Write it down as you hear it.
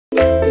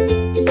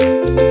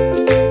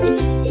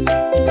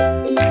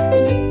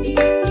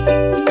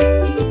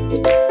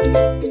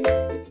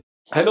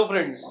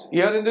friends,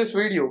 here in this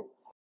video,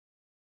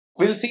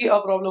 we'll see a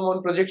problem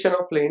on projection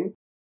of plane.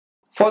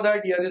 For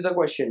that, here is a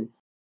question.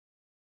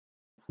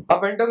 A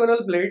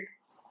pentagonal plate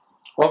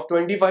of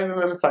 25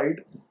 mm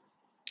side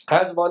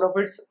has one of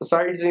its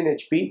sides in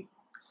HP.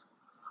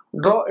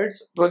 Draw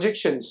its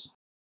projections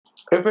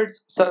if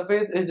its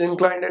surface is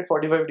inclined at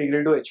 45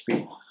 degree to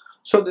HP.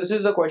 So this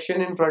is the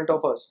question in front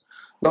of us.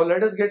 Now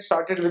let us get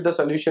started with the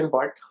solution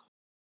part.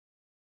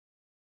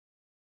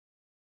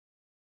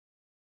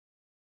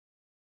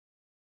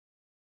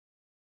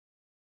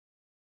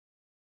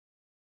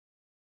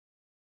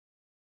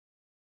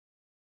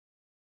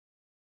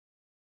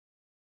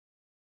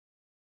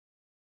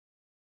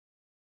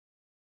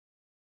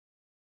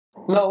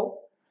 Now,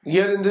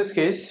 here in this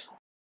case,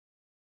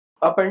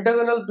 a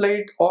pentagonal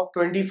plate of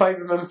 25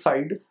 mm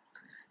side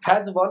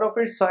has one of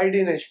its side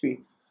in HP.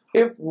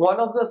 If one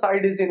of the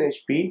side is in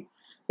HP,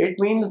 it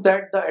means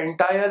that the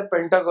entire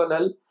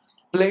pentagonal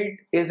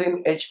plate is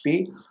in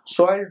HP.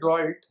 So I'll draw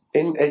it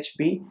in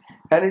HP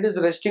and it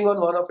is resting on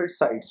one of its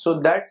sides. So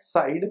that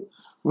side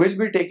will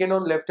be taken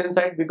on left hand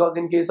side because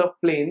in case of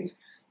planes,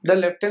 the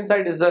left hand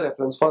side is the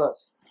reference for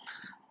us.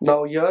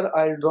 Now here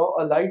I'll draw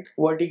a light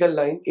vertical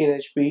line in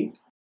HP.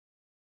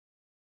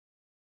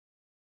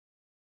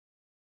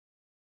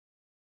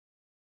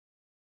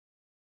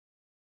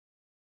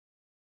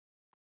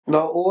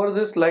 Now over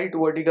this light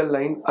vertical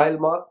line, I'll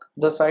mark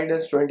the side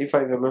as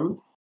 25 mm,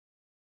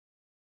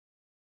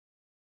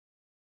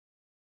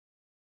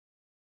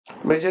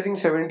 measuring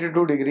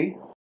 72 degree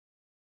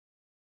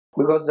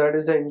because that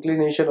is the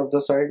inclination of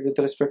the side with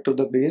respect to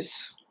the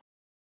base.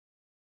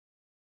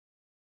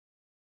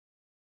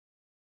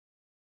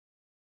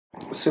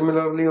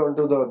 Similarly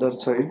onto the other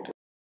side.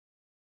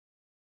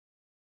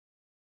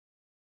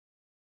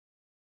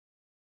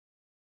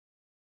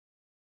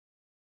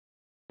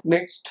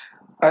 Next,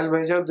 I'll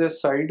measure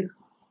this side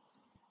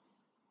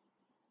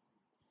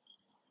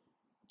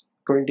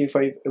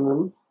 25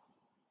 mm,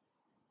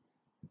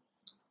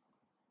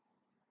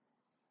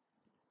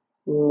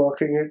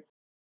 marking it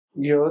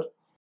here.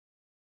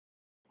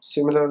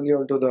 Similarly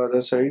onto the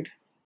other side.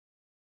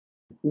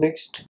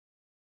 Next,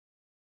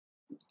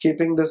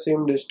 keeping the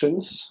same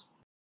distance,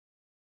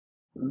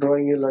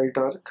 drawing a light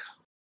arc,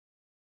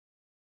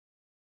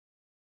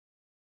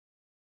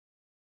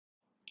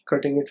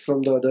 cutting it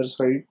from the other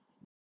side.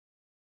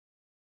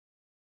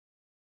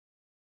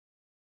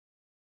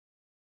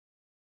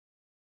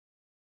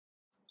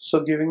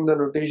 So giving the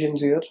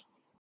notations here.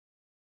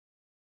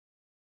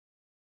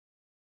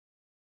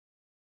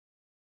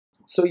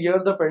 So here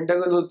the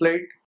pentagonal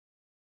plate,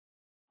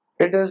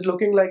 it is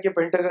looking like a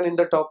pentagon in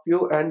the top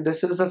view, and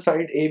this is the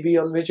side AB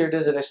on which it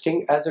is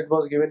resting as it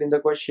was given in the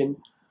question.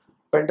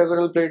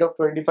 Pentagonal plate of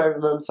 25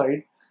 mm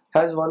side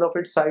has one of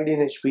its side in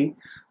HP.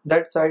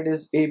 That side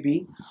is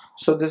AB.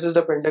 So this is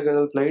the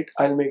pentagonal plate.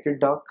 I'll make it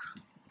dark.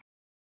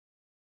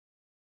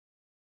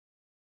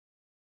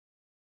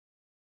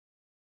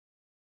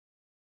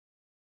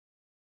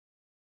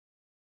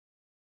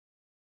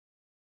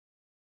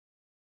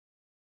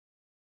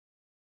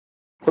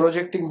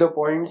 Projecting the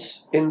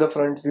points in the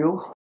front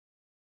view.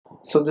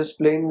 So this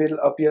plane will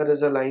appear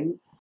as a line.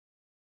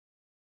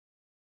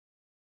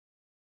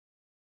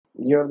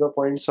 Here the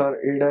points are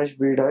A dash,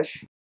 B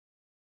dash.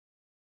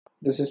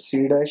 This is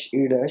C dash,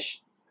 E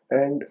dash,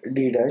 and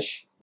D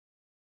dash.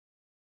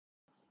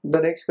 The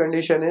next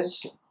condition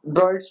is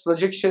draw its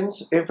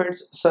projections if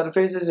its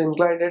surface is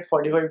inclined at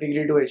 45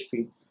 degree to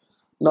HP.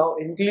 Now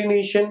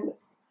inclination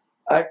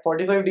at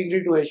 45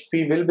 degree to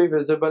HP will be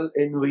visible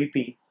in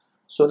VP.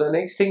 So the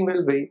next thing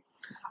will be,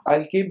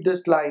 I'll keep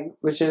this line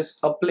which is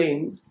a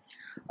plane.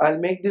 I'll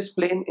make this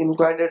plane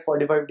inclined at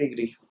 45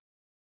 degree.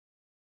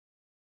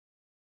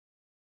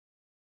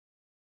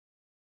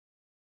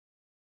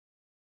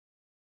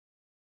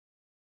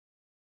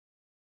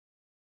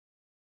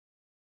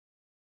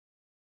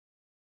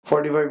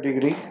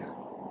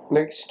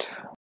 Next,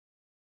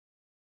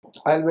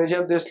 I'll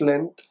measure this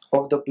length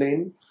of the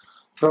plane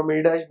from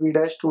A dash, B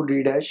dash to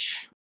D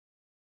dash.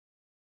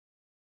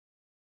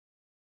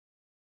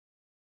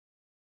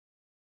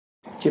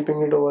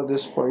 Keeping it over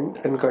this point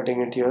and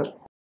cutting it here.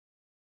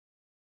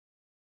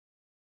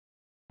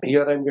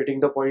 Here I'm getting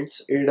the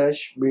points A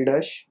dash, B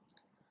dash.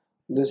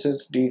 This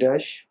is D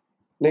dash.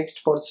 Next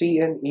for C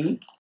and E,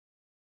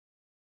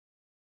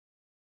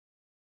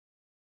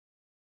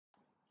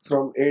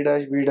 from A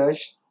dash, B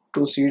dash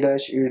to C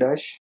dash, E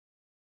dash.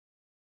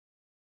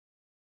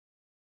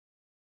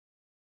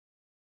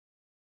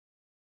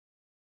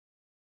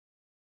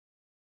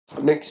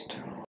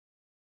 Next,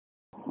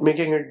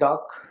 making it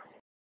dark.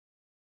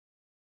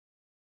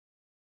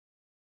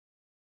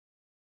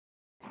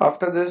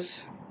 After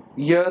this,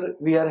 here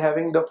we are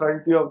having the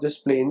front view of this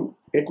plane.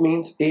 It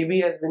means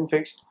AB has been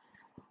fixed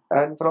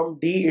and from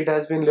D it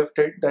has been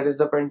lifted, that is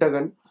the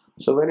pentagon.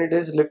 So when it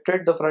is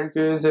lifted, the front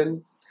view is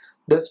in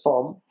this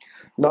form.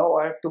 Now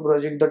I have to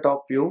project the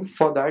top view.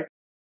 For that,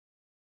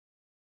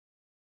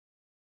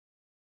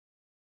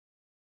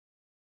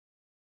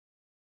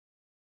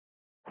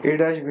 A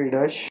dash, B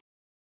dash,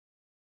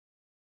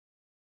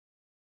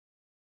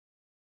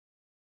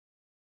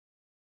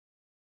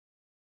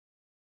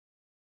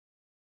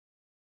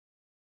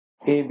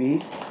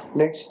 AB.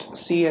 Next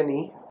C and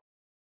E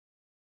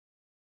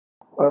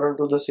are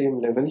onto the same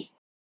level.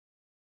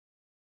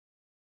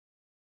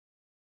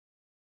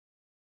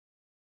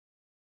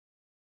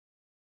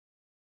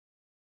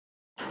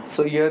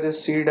 So here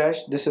is C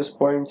dash, this is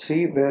point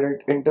C where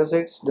it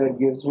intersects, that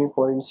gives me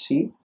point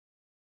C.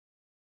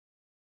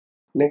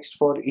 Next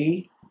for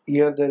E,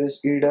 here there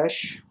is E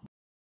dash.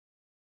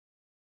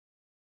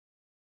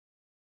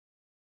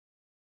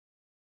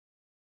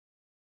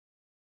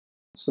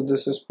 So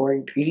this is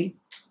point E.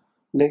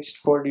 Next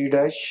for D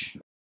dash,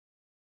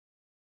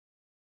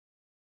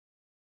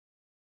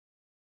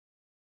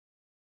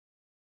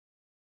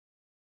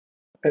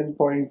 and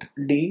point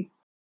D.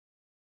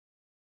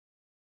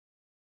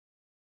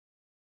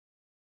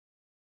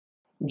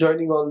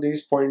 Joining all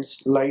these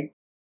points light.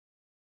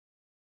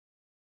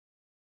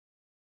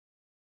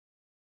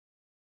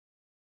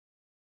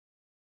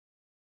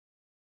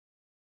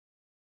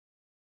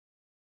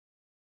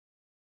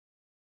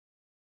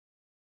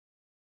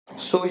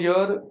 So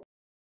here,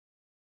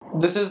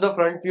 this is the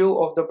front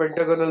view of the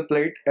pentagonal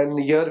plate, and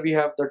here we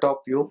have the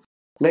top view.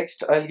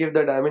 Next, I'll give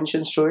the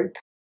dimensions to it.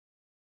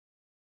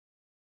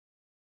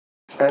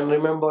 And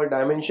remember,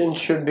 dimensions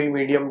should be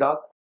medium dark.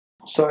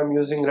 So I'm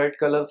using red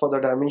color for the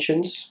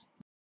dimensions.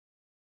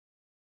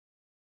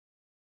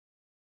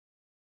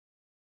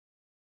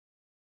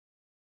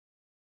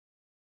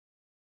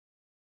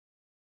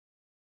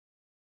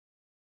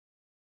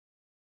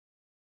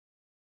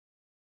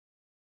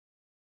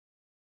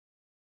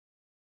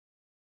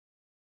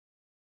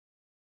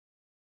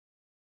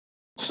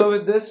 So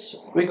with this,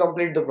 we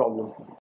complete the problem.